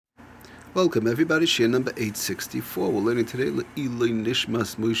Welcome everybody, Shir number 864. We're learning today Le'iloi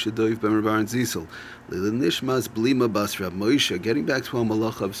Nishmas Moshe Doiv Ben Rabban Zisel. Le'iloi Nishmas Blima Bas Rab Moshe. Getting back to our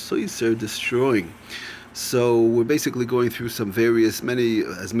malach of SOSSAIR, destroying. So we're basically going through as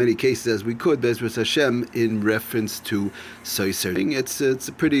many cases as we could, Bezras Hashem, in reference to SOSSAIR. It's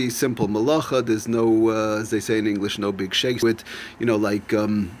a pretty simple malacha. There's no, as they say in English, no big shakes with,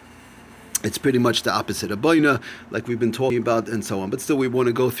 it's pretty much the opposite of boina, like we've been talking about, and so on. But still, we want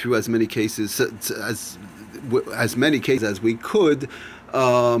to go through as many cases as we could.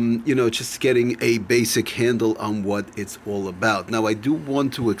 Just getting a basic handle on what it's all about. Now, I do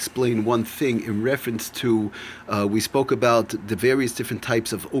want to explain one thing in reference to, we spoke about the various different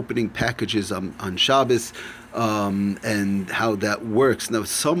types of opening packages on Shabbos, and how that works. Now,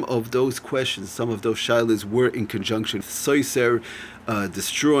 some of those questions, some of those shilas were in conjunction with SOSSAIR,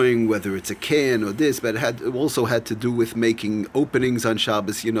 destroying, whether it's a can or this, but it also had to do with making openings on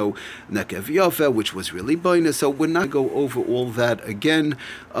Shabbos, Nekev Yafa, which was really boina. So we're not going to go over all that again.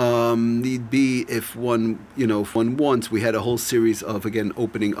 Need be if one wants. We had a whole series of, again,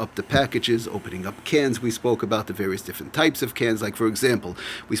 opening up the packages, opening up cans. We spoke about the various different types of cans. Like, for example,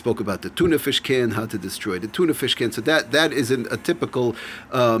 we spoke about the tuna fish can, how to destroy the tuna fish can. So that isn't a typical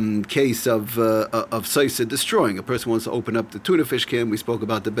case of SOSSAIR destroying. A person wants to open up the tuna fish can. We spoke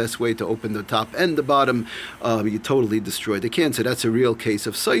about the best way to open the top and the bottom. You totally destroy the can. So that's a real case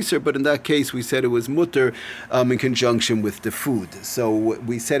of SOSSAIR. But in that case, we said it was mutter in conjunction with the food. So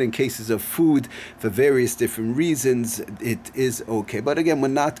we said in cases of food, for various different reasons, it is okay. But again, we're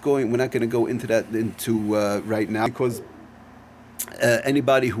not going to go into that right now, because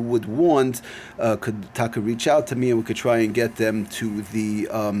anybody who would want could reach out to me, and we could try and get them to the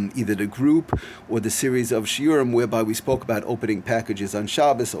either the group or the series of shiurim whereby we spoke about opening packages on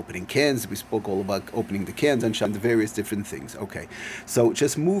Shabbos, opening cans. We spoke all about opening the cans on Shabbos, the various different things. Okay, so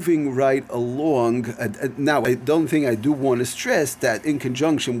just moving right along. Now, I don't think I do want to stress that in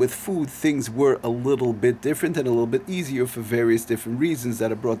conjunction with food, things were a little bit different and a little bit easier for various different reasons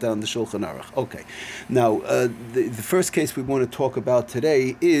that are brought down the Shulchan Aruch. Okay, now the first case we want to talk about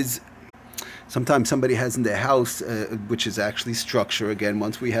today is sometimes somebody has in their house, which is actually structure. Again,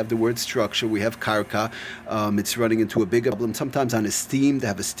 once we have the word structure, we have karka. It's running into a bigger problem. Sometimes on a steam, they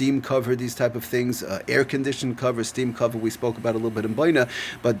have a steam cover, these type of things. Air conditioned cover, steam cover, we spoke about a little bit in Boina.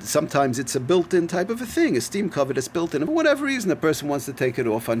 But sometimes it's a built-in type of a thing, a steam cover that's built in. For whatever reason, a person wants to take it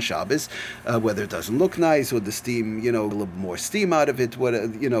off on Shabbos, whether it doesn't look nice or the steam, a little more steam out of it.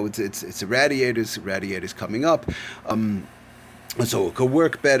 It's a radiators coming up. So it could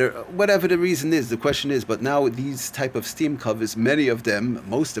work better, whatever the reason is. The question is, but now these type of steam covers,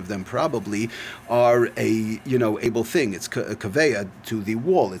 most of them probably, are a able thing. It's a kaveya to the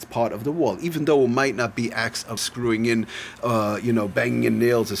wall. It's part of the wall, even though it might not be acts of screwing in, banging in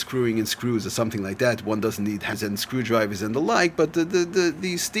nails or screwing in screws or something like that. One doesn't need hands and screwdrivers and the like. But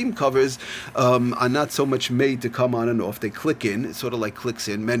the steam covers are not so much made to come on and off. They click in. It sort of like clicks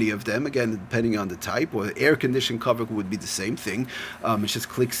in. Many of them, again, depending on the type. Or air conditioned cover would be the same thing. It just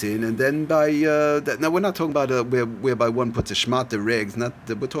clicks in, and then by now we're not talking about whereby one puts a shmata rags.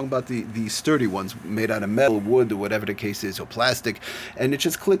 We're talking about the sturdy ones made out of metal, wood, or whatever the case is, or plastic, and it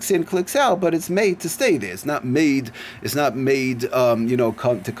just clicks in, clicks out. But it's made to stay there. It's not made.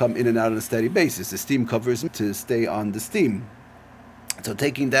 To come in and out on a steady basis. The steam cover is to stay on the steam. So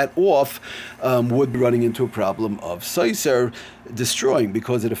taking that off would be running into a problem of SOSSAIR destroying,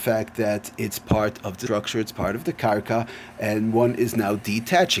 because of the fact that it's part of the structure, it's part of the karka, and one is now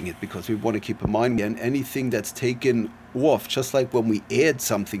detaching it, because we want to keep in mind, again, anything that's taken off, just like when we add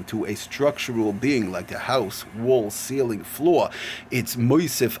something to a structural being like a house, wall, ceiling, floor, it's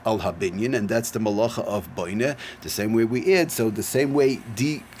moisif al habinyan, and that's the malacha of boine. The same way we add, so the same way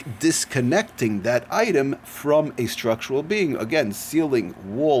disconnecting that item from a structural being, again, ceiling,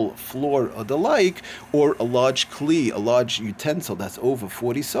 wall, floor, or the like, or a large kli, a large utensil that's over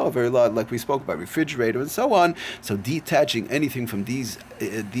 40 saw, very large, like we spoke about, refrigerator and so on. So detaching anything from these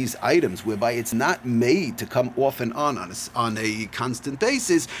items, whereby it's not made to come off and on a constant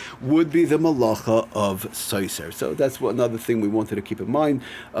basis, would be the malacha of SOSSAIR. So that's another thing we wanted to keep in mind.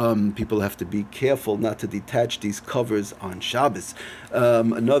 People have to be careful not to detach these covers on Shabbos.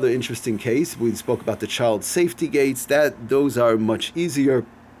 Another interesting case, we spoke about the child safety gates. Those are much easier.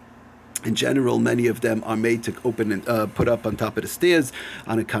 In general, many of them are made to open and put up on top of the stairs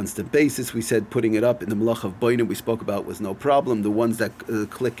on a constant basis. We said putting it up in the malach of boinim we spoke about was no problem. The ones that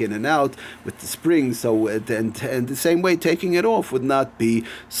click in and out with the springs, so and the same way taking it off would not be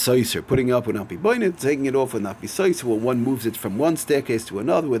soiser. Putting it up would not be boinim. Taking it off would not be soiser. Well, one moves it from one staircase to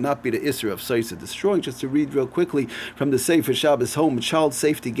another would not be the isser of soiser destroying. Just to read real quickly from the Sefer Shabbos Home, child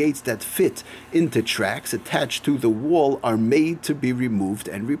safety gates that fit into tracks attached to the wall are made to be removed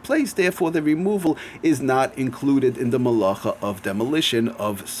and replaced. Therefore, the removal is not included in the malacha of demolition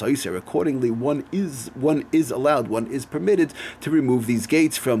of sosair. Accordingly, one is allowed, one is permitted to remove these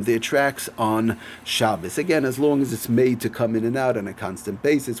gates from their tracks on Shabbos. Again, as long as it's made to come in and out on a constant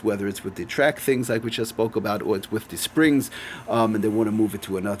basis, whether it's with the track things like we just spoke about, or it's with the springs, and they want to move it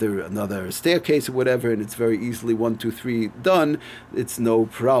to another staircase or whatever, and it's very easily 1, 2, 3 done. It's no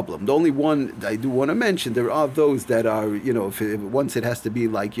problem. The only one I do want to mention, there are those that are, if once it has to be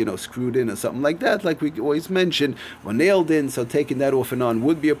like screwed in or something like that, like we always mention, or nailed in, so taking that off and on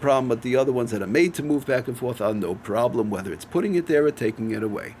would be a problem, but the other ones that are made to move back and forth are no problem, whether it's putting it there or taking it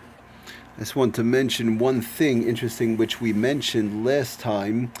away. I just want to mention one thing interesting which we mentioned last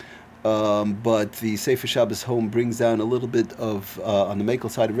time, but the Sefer Shabbos Home brings down a little bit of, on the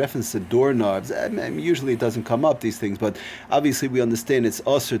Makel side, a reference to doorknobs. Usually it doesn't come up, these things, but obviously we understand it's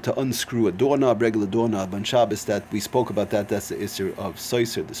usher to unscrew a doorknob, regular doorknob on Shabbos, that we spoke about that's the isser of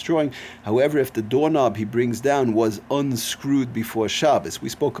soiser, destroying. However, if the doorknob he brings down was unscrewed before Shabbos, we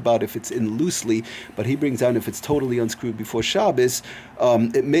spoke about if it's in loosely, but he brings down if it's totally unscrewed before Shabbos,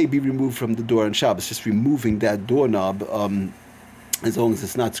 it may be removed from the door on Shabbos. Just removing that doorknob, as long as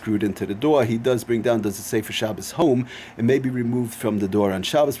it's not screwed into the door, he does bring down, does it say for Shabbos Home, it may be removed from the door on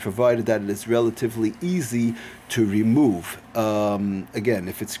Shabbos, provided that it is relatively easy to remove. Again,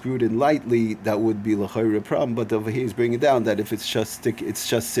 if it's screwed in lightly, that would be l'chayra a problem, but over here he's bringing down that if it's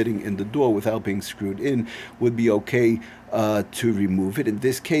just sitting in the door without being screwed in, would be okay to remove it. In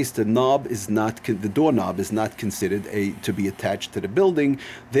this case, the doorknob is not considered to be attached to the building,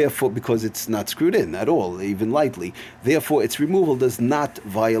 therefore, because it's not screwed in at all, even lightly. Therefore, its removal does not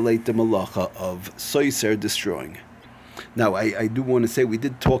violate the malacha of sosair, destroying. Now, I do want to say we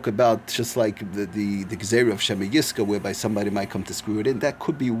did talk about just like the gzeira of Shema Yiska, whereby somebody might come to screw it in. That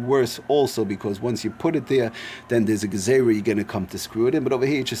could be worse also, because once you put it there, then there's a gzeira you're going to come to screw it in. But over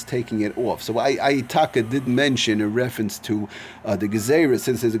here, it's just taking it off. So Taka did mention a reference to the gzeira.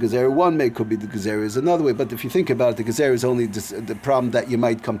 Since there's a gzeira one way, could be the gzeira is another way. But if you think about it, the gzeira is only the problem that you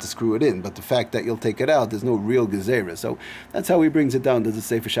might come to screw it in. But the fact that you'll take it out, there's no real gzeira. So that's how he brings it down to the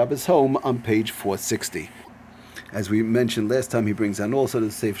Sefer Shabbos Home on page 460. As we mentioned last time, he brings on also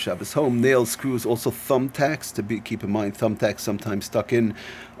the Sefer Shabbos Home, nails, screws, also thumbtacks. Keep in mind, thumbtacks sometimes stuck in,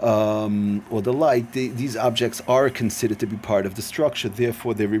 or the like. These objects are considered to be part of the structure.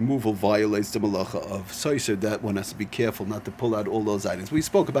 Therefore, their removal violates the malacha of soiser. That one has to be careful not to pull out all those items. We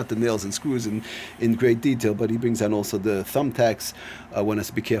spoke about the nails and screws in great detail, but he brings on also the thumbtacks. One has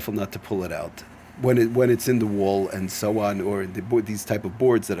to be careful not to pull it out when it's in the wall and so on, or these type of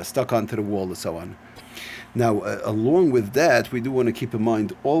boards that are stuck onto the wall and so on. Now, along with that, we do want to keep in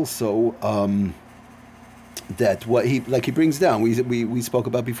mind also that what he brings down, we spoke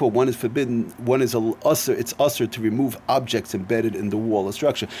about before. One is forbidden. One is it's usher to remove objects embedded in the wall or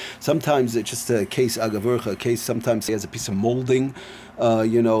structure. Sometimes it's just a case agavercha, a case. Sometimes he has a piece of molding,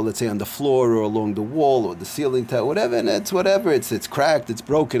 let's say on the floor or along the wall or the ceiling, whatever, and it's cracked, it's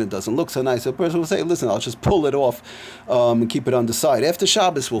broken, it doesn't look so nice. So a person will say, listen, I'll just pull it off and keep it on the side. After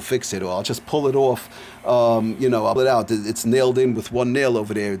Shabbos, we'll fix it, or I'll just pull it off, I'll pull it out. It's nailed in with one nail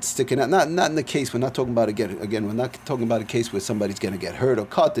over there, it's sticking out. Not in the case, we're not talking about, again, we're not talking about a case where somebody's going to get hurt or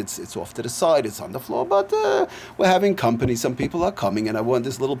cut, it's off to the side, it's on the floor, but we're having company, some people are coming, and I want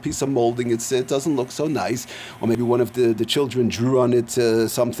this little piece of molding, it doesn't look so nice, or maybe one of the children drew on it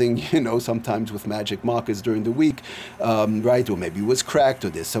something, sometimes with magic markers during the week, right? Or maybe it was cracked, or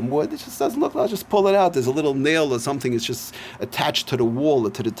there's some wood. It just doesn't look. I'll just pull it out. There's a little nail or something. It's just attached to the wall or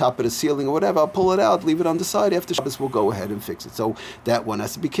to the top of the ceiling or whatever. I'll pull it out, leave it on the side. After Shabbos, we'll go ahead and fix it. So that one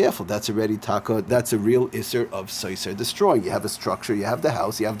has to be careful. That's already taka. That's a real isser of sosair, destroying. You have a structure. You have the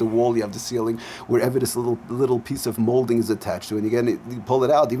house. You have the wall. You have the ceiling. Wherever this little piece of molding is attached to, and again, you pull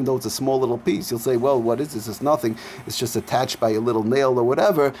it out. Even though it's a small little piece, you'll say, well, what is this? It's nothing. It's just attached by a little nail or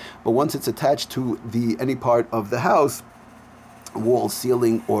whatever, but once it's attached to any part of the house, wall,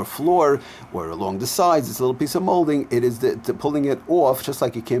 ceiling, or floor, or along the sides, this little piece of molding, it is the pulling it off, just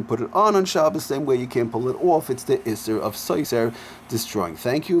like you can't put it on Shabbos, same way you can't pull it off, it's the isser of sosair, destroying.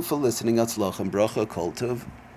 Thank you for listening. Atzlach and bracha, kol tov.